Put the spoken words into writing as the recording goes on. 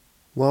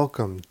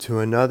Welcome to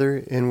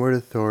another Inward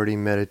Authority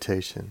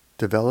meditation.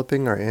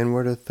 Developing our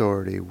inward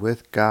authority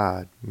with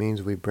God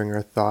means we bring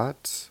our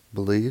thoughts,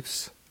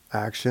 beliefs,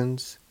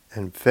 actions,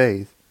 and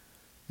faith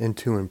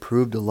into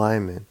improved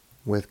alignment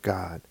with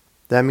God.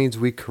 That means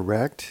we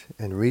correct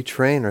and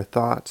retrain our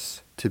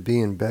thoughts to be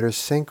in better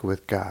sync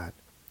with God.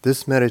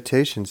 This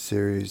meditation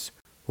series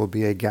will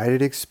be a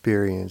guided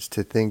experience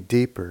to think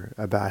deeper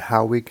about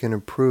how we can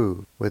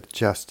improve with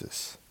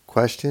justice.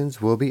 Questions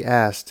will be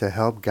asked to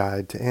help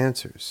guide to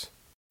answers.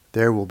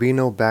 There will be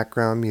no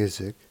background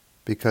music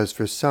because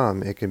for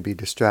some it can be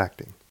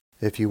distracting.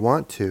 If you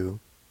want to,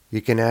 you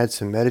can add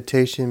some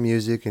meditation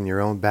music in your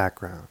own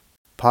background.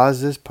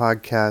 Pause this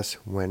podcast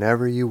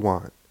whenever you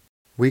want.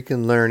 We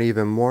can learn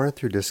even more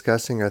through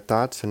discussing our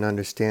thoughts and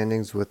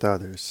understandings with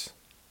others.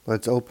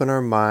 Let's open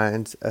our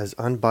minds as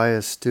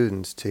unbiased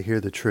students to hear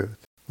the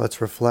truth.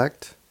 Let's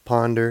reflect,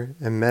 ponder,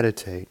 and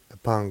meditate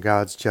upon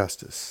God's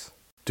justice.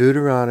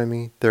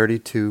 Deuteronomy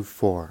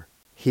 32:4.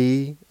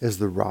 He is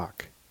the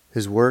rock.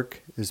 His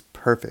work is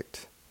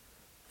perfect,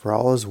 for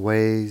all his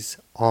ways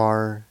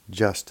are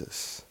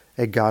justice.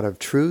 A God of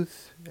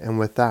truth and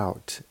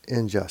without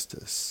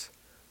injustice.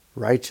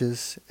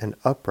 Righteous and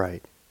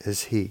upright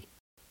is he.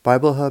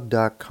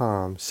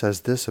 BibleHub.com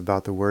says this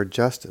about the word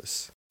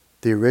justice.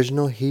 The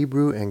original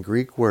Hebrew and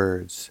Greek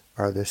words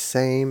are the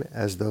same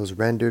as those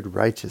rendered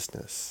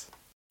righteousness.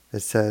 It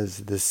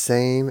says the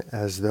same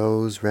as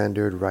those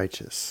rendered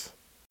righteous.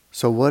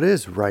 So what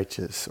is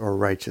righteous or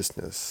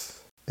righteousness?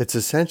 It's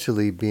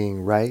essentially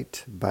being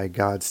right by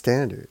God's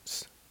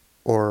standards,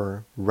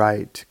 or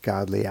right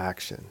godly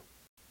action.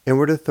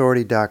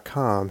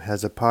 InwardAuthority.com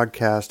has a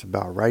podcast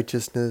about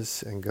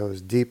righteousness and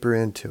goes deeper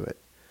into it.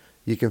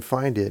 You can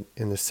find it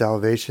in the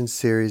Salvation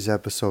Series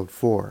Episode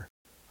 4.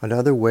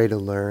 Another way to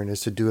learn is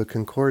to do a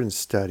concordance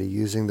study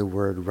using the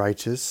word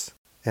righteous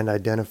and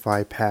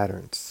identify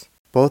patterns,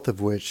 both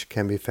of which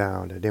can be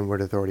found at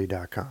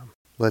InwardAuthority.com.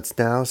 Let's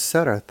now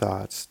set our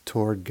thoughts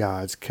toward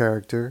God's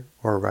character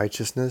or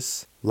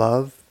righteousness,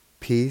 love,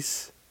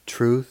 peace,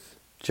 truth,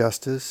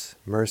 justice,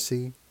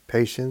 mercy,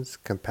 patience,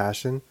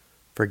 compassion,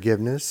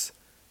 forgiveness,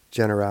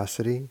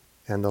 generosity,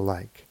 and the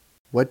like.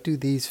 What do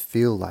these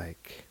feel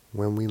like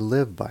when we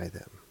live by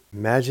them?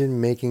 Imagine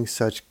making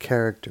such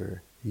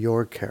character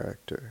your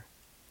character,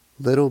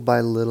 little by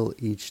little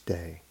each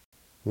day.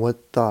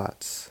 What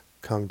thoughts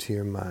come to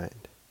your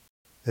mind?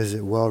 Is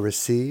it well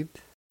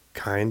received?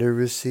 Kinder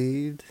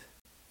received?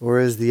 Or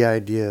is the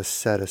idea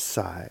set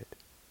aside,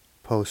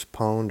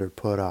 postponed, or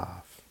put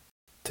off?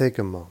 Take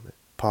a moment,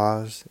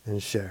 pause,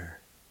 and share.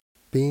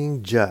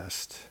 Being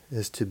just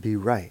is to be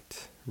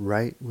right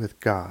with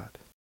God.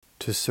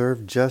 To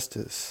serve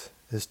justice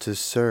is to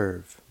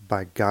serve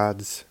by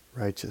God's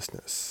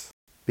righteousness.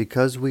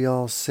 Because we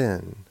all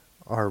sin,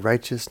 our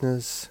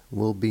righteousness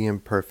will be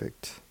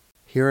imperfect.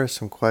 Here are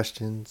some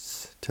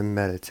questions to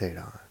meditate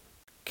on.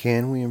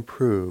 Can we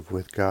improve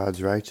with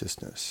God's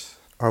righteousness?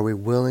 Are we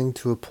willing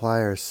to apply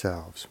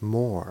ourselves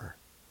more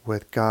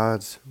with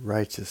God's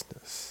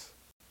righteousness?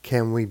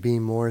 Can we be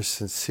more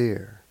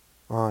sincere,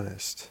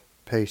 honest,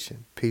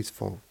 patient,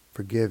 peaceful,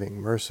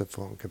 forgiving,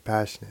 merciful, and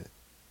compassionate?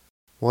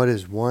 What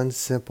is one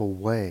simple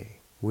way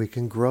we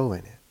can grow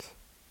in it?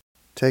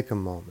 Take a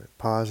moment,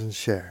 pause, and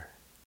share.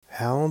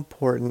 How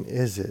important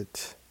is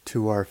it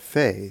to our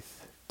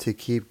faith to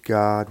keep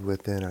God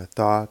within our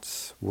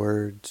thoughts,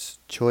 words,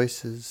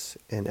 choices,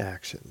 and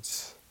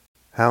actions?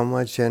 How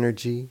much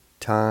energy,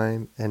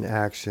 time, and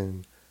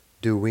action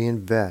do we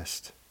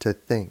invest to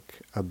think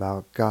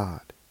about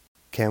God?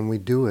 Can we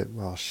do it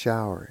while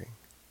showering,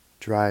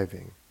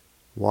 driving,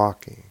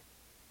 walking,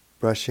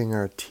 brushing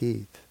our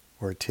teeth,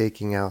 or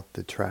taking out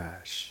the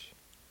trash?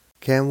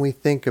 Can we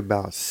think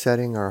about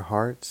setting our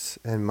hearts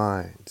and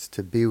minds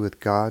to be with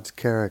God's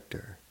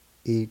character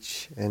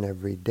each and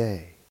every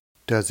day?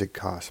 Does it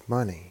cost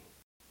money?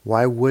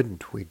 Why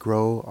wouldn't we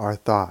grow our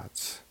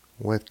thoughts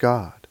with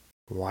God?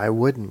 Why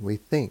wouldn't we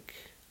think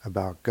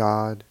about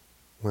God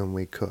when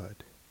we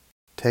could?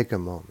 Take a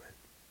moment,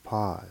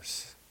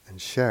 pause,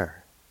 and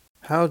share.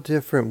 How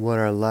different would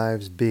our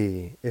lives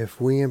be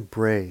if we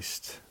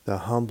embraced the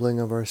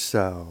humbling of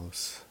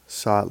ourselves,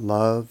 sought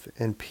love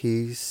and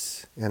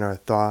peace in our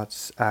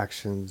thoughts,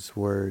 actions,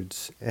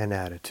 words, and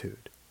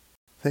attitude?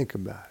 Think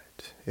about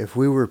it. If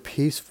we were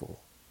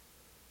peaceful,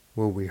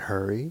 would we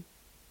hurry?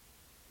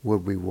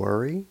 Would we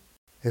worry?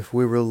 If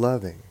we were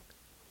loving,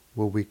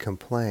 would we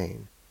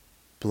complain,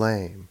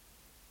 blame,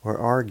 or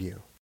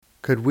argue?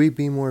 Could we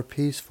be more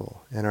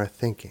peaceful in our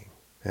thinking,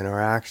 in our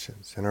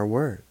actions, in our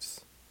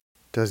words?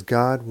 Does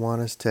God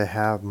want us to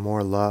have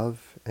more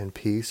love and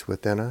peace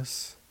within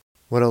us?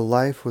 Would a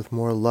life with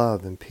more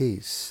love and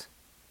peace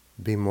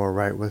be more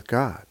right with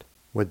God?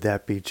 Would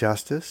that be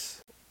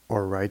justice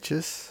or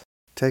righteous?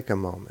 Take a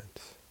moment,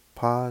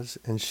 pause,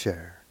 and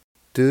share.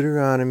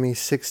 Deuteronomy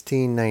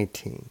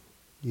 16:19.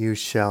 You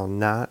shall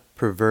not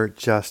pervert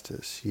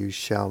justice. You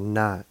shall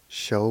not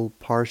show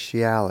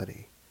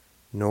partiality,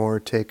 nor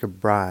take a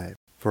bribe,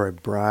 for a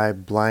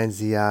bribe blinds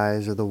the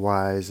eyes of the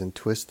wise and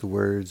twists the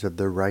words of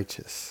the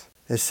righteous.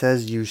 It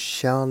says you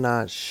shall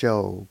not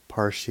show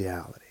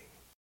partiality.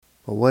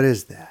 But what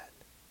is that?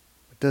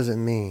 What does it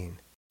mean?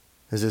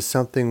 Is it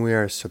something we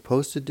are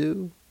supposed to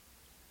do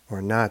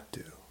or not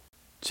do?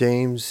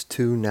 James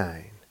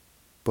 2:9.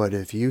 But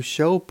if you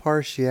show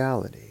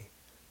partiality,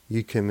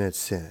 you commit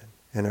sin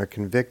and are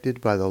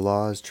convicted by the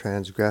law as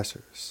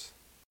transgressors.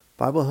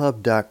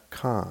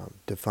 BibleHub.com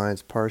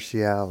defines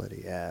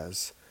partiality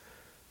as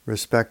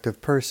respect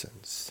of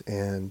persons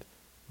and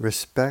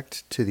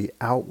respect to the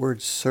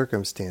outward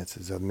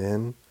circumstances of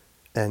men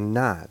and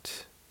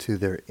not to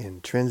their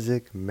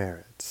intrinsic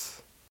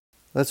merits.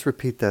 Let's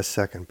repeat that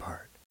second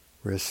part.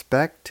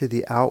 Respect to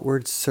the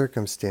outward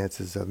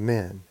circumstances of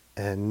men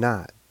and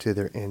not to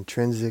their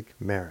intrinsic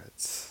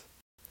merits.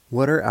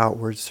 What are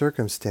outward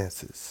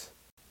circumstances?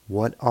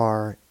 What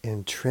are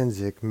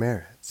intrinsic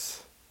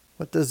merits?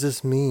 What does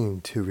this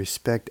mean to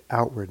respect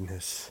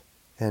outwardness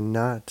and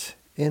not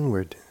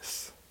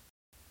inwardness?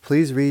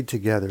 Please read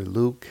together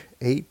Luke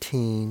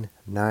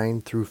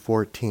 18:9 through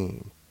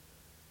 14.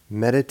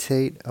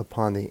 Meditate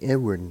upon the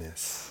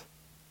inwardness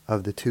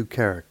of the two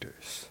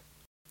characters.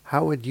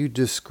 How would you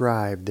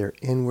describe their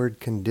inward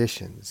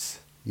conditions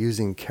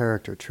using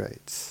character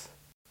traits?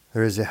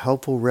 There is a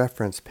helpful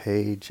reference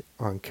page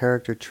on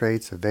character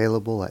traits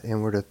available at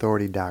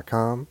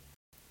inwardauthority.com.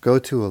 Go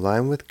to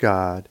Align with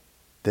God,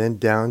 then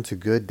down to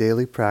Good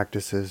Daily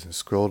Practices and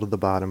scroll to the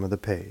bottom of the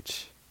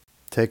page.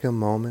 Take a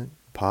moment,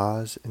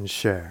 pause, and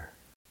share.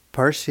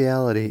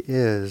 Partiality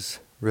is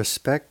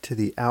respect to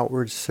the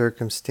outward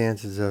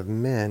circumstances of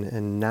men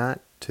and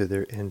not to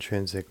their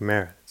intrinsic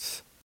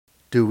merits.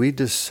 Do we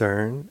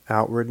discern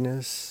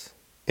outwardness,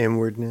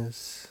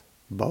 inwardness,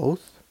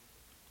 both,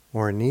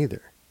 or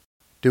neither?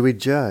 Do we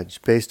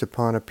judge based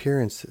upon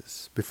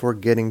appearances before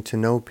getting to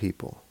know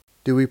people?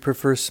 Do we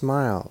prefer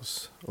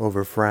smiles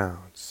over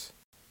frowns?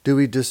 Do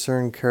we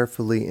discern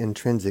carefully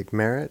intrinsic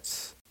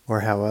merits or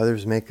how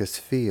others make us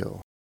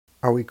feel?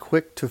 Are we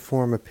quick to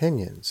form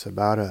opinions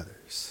about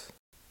others?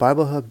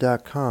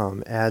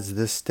 BibleHub.com adds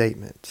this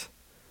statement: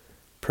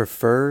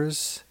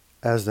 prefers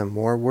as the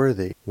more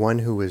worthy one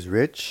who is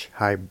rich,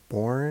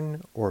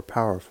 high-born, or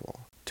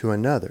powerful, to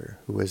another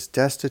who is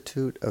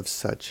destitute of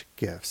such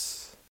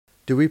gifts.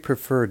 Do we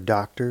prefer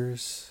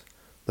doctors,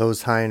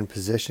 those high in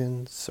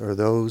positions, or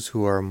those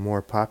who are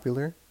more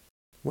popular?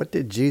 What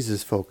did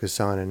Jesus focus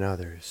on in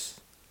others?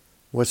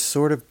 What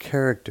sort of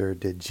character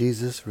did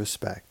Jesus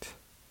respect?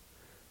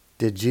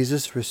 Did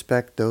Jesus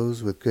respect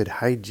those with good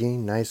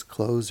hygiene, nice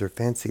clothes, or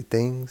fancy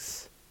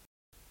things?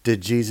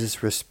 Did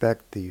Jesus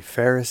respect the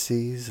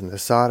Pharisees and the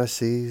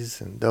Sadducees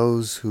and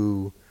those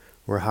who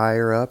were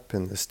higher up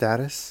in the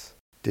status?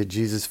 Did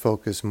Jesus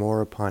focus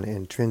more upon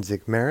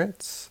intrinsic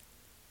merits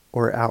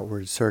or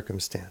outward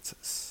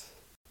circumstances?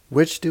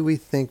 Which do we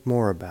think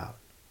more about,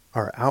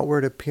 our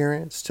outward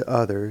appearance to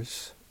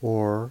others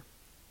or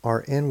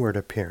our inward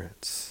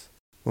appearance?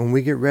 When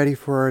we get ready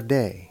for our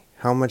day,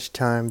 how much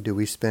time do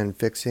we spend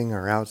fixing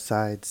our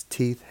outsides,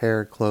 teeth,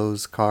 hair,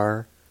 clothes,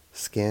 car,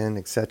 skin,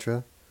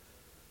 etc.,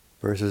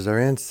 versus our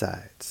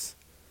insides?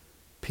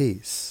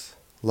 Peace,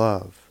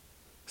 love,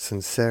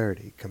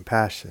 sincerity,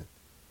 compassion,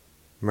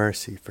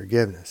 mercy,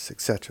 forgiveness,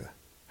 etc.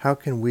 How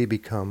can we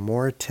become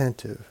more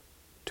attentive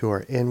to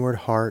our inward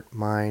heart,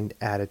 mind,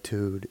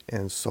 attitude,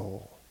 and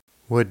soul?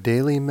 Would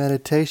daily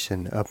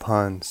meditation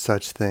upon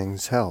such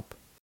things help?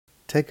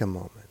 Take a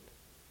moment,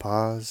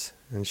 pause,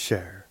 and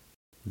share.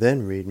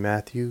 Then read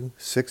Matthew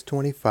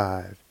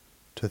 6:25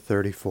 to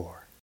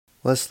 34.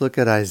 Let's look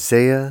at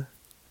Isaiah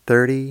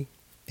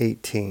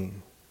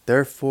 30:18.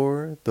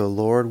 Therefore the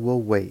Lord will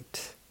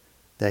wait,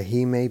 that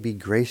he may be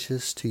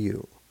gracious to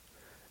you,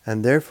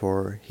 and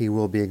therefore he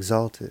will be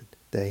exalted,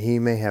 that he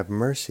may have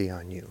mercy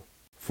on you.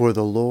 For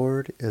the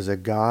Lord is a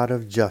God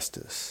of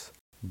justice.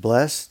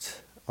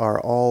 Blessed are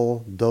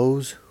all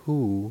those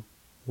who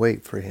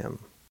wait for him.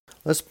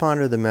 Let's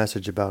ponder the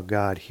message about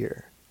God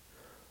here.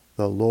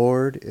 The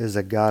Lord is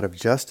a God of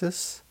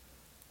justice.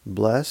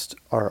 Blessed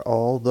are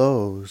all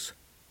those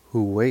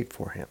who wait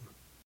for him.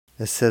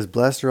 It says,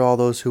 blessed are all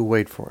those who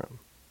wait for him.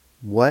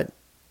 What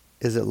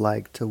is it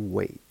like to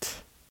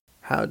wait?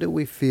 How do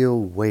we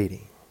feel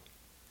waiting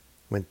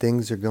when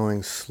things are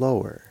going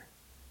slower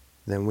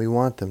than we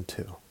want them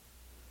to?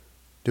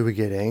 Do we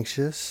get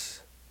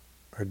anxious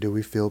or do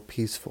we feel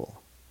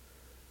peaceful?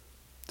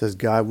 Does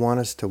God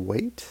want us to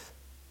wait?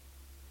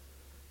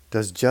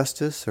 Does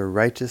justice or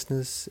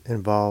righteousness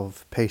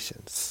involve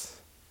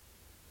patience?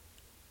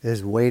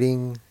 Is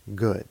waiting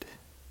good?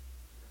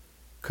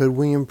 Could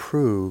we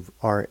improve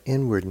our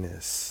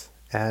inwardness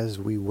as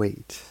we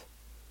wait?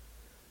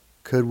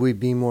 Could we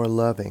be more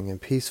loving and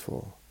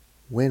peaceful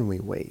when we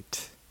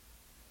wait?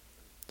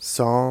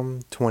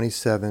 Psalm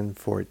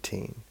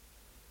 27:14.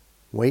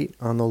 Wait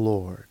on the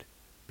Lord,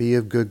 be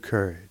of good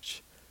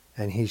courage,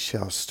 and he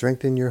shall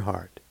strengthen your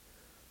heart.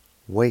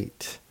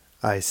 Wait,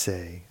 I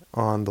say,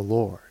 on the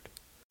Lord.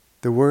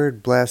 The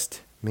word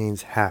blessed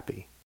means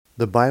happy.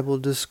 The Bible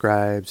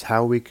describes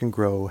how we can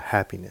grow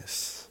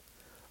happiness.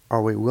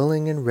 Are we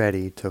willing and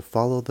ready to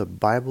follow the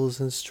Bible's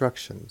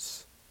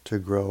instructions to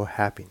grow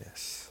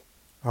happiness?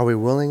 Are we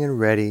willing and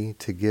ready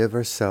to give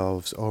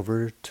ourselves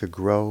over to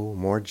grow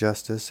more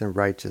justice and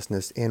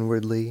righteousness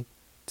inwardly,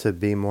 to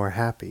be more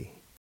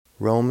happy?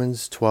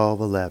 Romans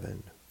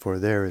 12:11, for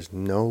there is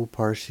no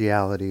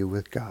partiality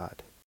with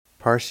God.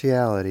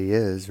 Partiality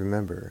is,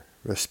 remember,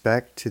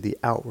 respect to the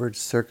outward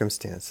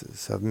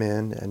circumstances of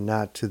men and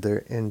not to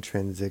their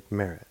intrinsic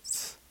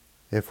merits.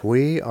 If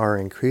we are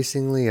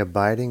increasingly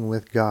abiding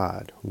with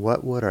God,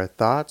 what would our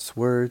thoughts,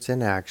 words,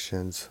 and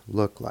actions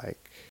look like?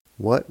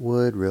 What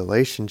would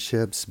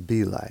relationships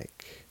be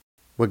like?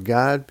 Would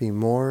God be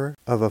more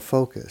of a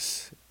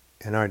focus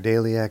in our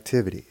daily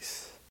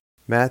activities?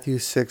 Matthew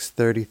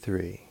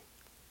 6:33.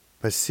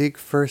 But seek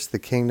first the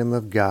kingdom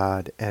of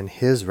God and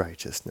His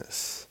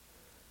righteousness,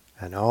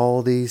 and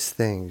all these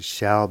things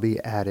shall be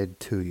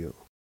added to you.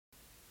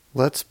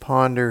 Let's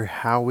ponder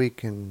how we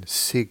can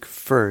seek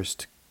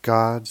first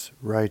God's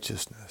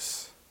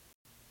righteousness.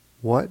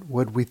 What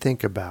would we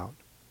think about?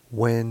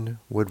 When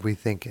would we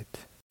think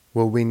it?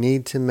 Will we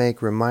need to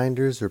make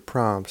reminders or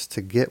prompts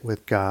to get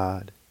with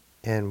God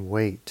and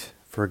wait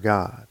for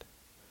God?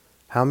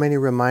 How many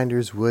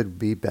reminders would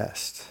be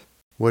best?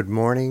 Would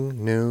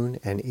morning, noon,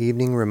 and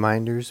evening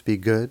reminders be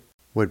good?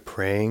 Would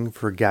praying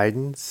for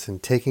guidance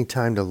and taking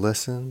time to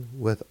listen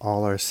with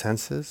all our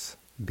senses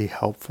be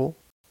helpful?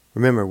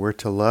 Remember, we're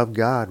to love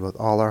God with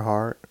all our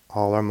heart,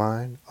 all our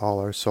mind, all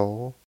our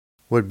soul.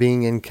 Would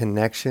being in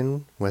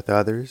connection with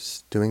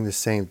others doing the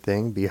same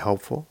thing be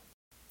helpful?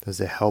 Does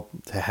it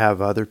help to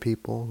have other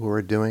people who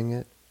are doing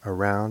it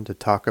around to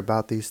talk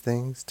about these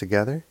things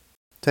together?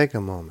 Take a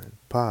moment,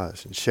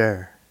 pause, and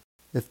share.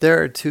 If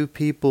there are two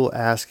people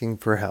asking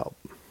for help,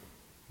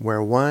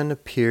 where one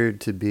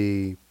appeared to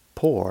be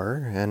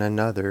poor and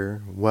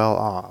another well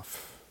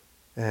off,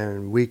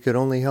 and we could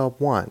only help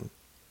one,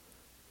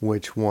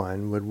 which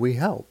one would we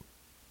help?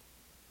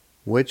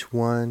 Which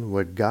one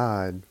would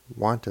God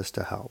want us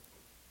to help?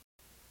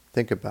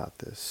 Think about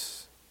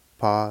this.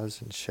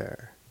 Pause and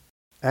share.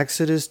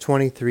 Exodus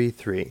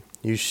 23:3.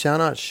 You shall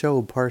not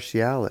show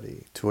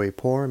partiality to a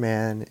poor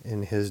man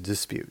in his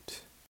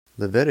dispute.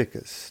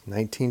 Leviticus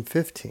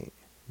 19:15.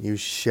 You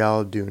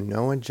shall do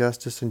no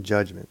injustice in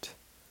judgment.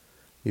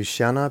 You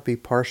shall not be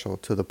partial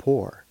to the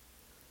poor,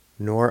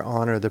 nor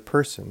honor the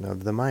person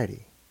of the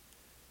mighty.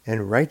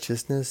 In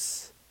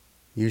righteousness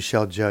you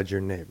shall judge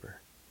your neighbor.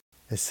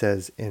 It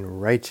says, in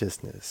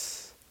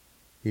righteousness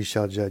you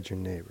shall judge your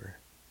neighbor.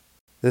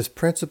 This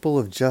principle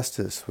of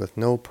justice with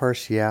no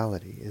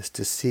partiality is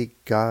to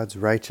seek God's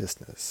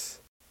righteousness,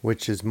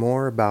 which is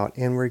more about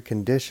inward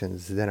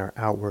conditions than our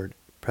outward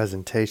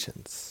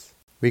presentations.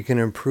 We can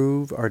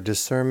improve our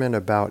discernment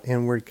about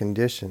inward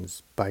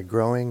conditions by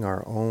growing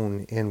our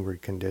own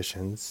inward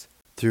conditions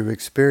through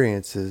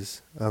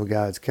experiences of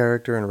God's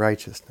character and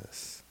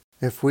righteousness.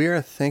 If we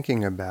are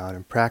thinking about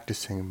and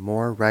practicing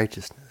more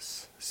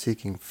righteousness,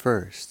 seeking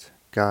first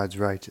God's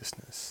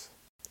righteousness,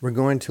 we're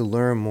going to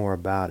learn more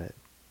about it.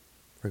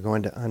 We're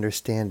going to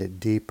understand it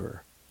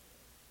deeper.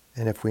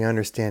 And if we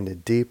understand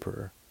it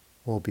deeper,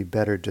 we'll be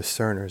better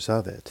discerners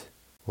of it.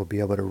 We'll be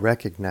able to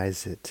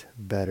recognize it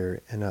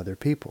better in other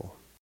people.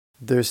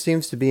 There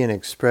seems to be an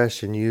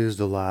expression used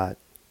a lot,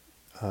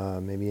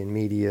 maybe in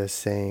media,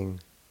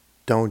 saying,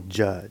 don't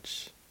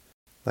judge,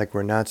 like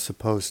we're not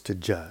supposed to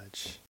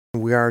judge.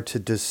 We are to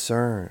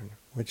discern,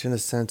 which in a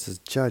sense is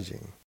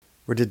judging.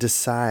 We're to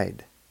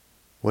decide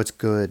what's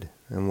good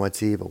and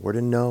what's evil. We're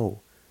to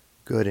know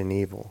good and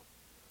evil.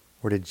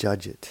 We're to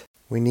judge it.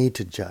 We need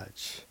to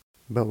judge,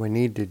 but we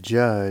need to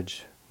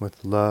judge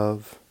with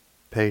love,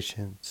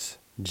 patience,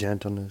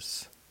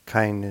 gentleness,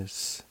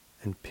 kindness,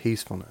 and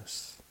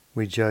peacefulness.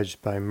 We judge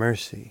by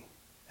mercy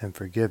and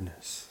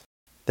forgiveness.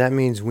 That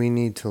means we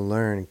need to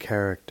learn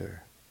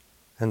character,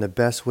 and the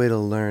best way to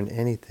learn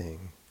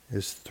anything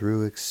is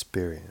through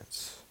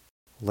experience.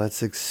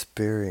 Let's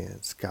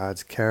experience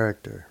God's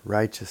character,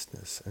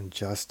 righteousness, and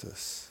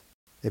justice.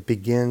 It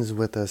begins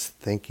with us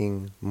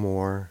thinking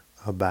more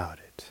about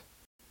it,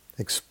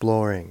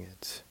 exploring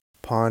it,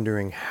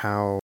 pondering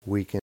how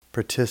we can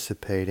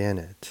participate in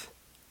it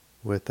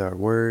with our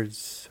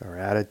words, our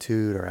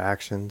attitude, our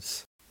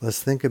actions.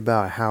 Let's think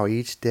about how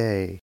each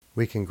day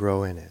we can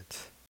grow in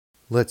it.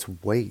 Let's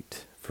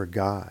wait for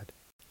God.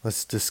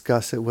 Let's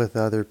discuss it with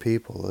other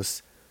people.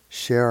 Let's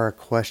share our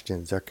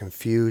questions, our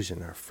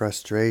confusion, our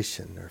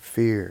frustration, our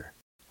fear.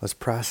 Let's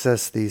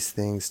process these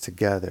things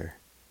together.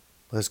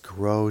 Let's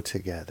grow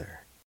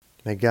together.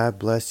 May God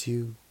bless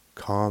you,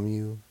 calm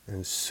you,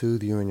 and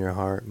soothe you in your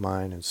heart,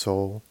 mind, and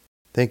soul.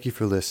 Thank you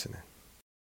for listening.